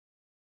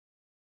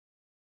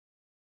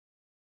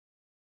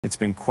It's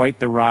been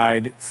quite the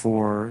ride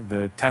for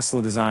the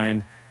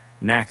Tesla-designed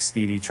NACS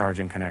EV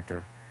charging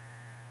connector.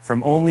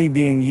 From only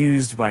being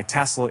used by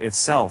Tesla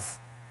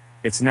itself,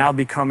 it's now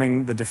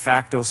becoming the de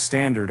facto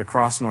standard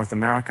across North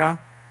America,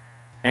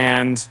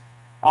 and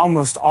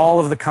almost all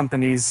of the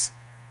companies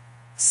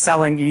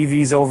selling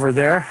EVs over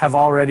there have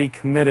already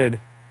committed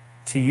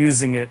to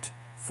using it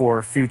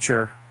for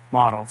future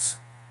models.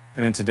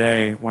 And then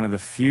today, one of the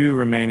few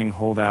remaining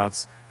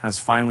holdouts has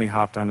finally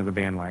hopped onto the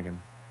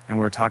bandwagon, and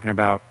we're talking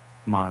about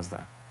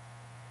Mazda.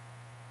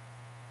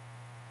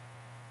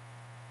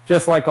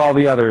 Just like all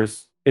the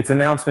others, its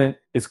announcement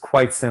is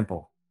quite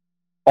simple.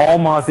 All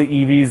Mazda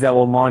EVs that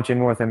will launch in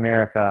North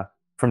America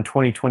from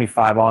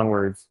 2025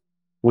 onwards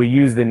will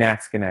use the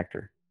NACS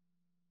connector.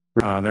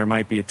 There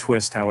might be a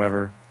twist,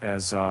 however,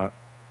 as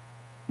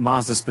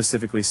Mazda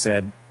specifically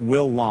said,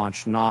 will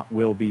launch, not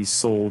will be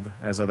sold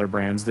as other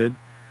brands did.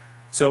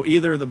 So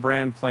either the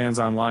brand plans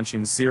on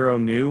launching 0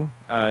 new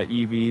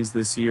EVs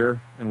this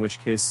year, in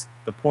which case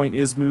the point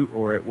is moot,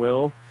 or it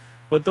will,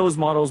 but those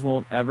models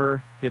won't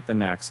ever hit the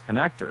NACS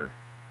connector.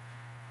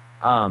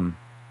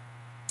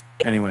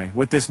 Anyway,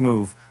 with this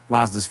move,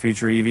 Mazda's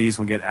future EVs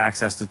will get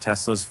access to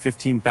Tesla's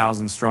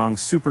 15,000-strong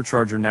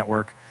supercharger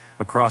network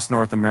across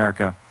North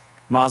America.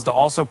 Mazda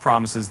also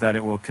promises that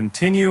it will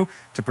continue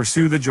to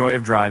pursue the joy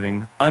of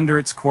driving under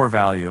its core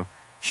value,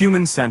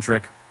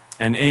 human-centric,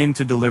 and aim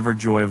to deliver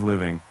joy of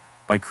living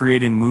by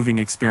creating moving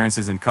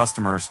experiences in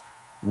customers,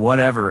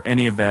 whatever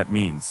any of that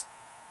means.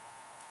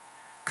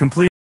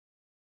 Complete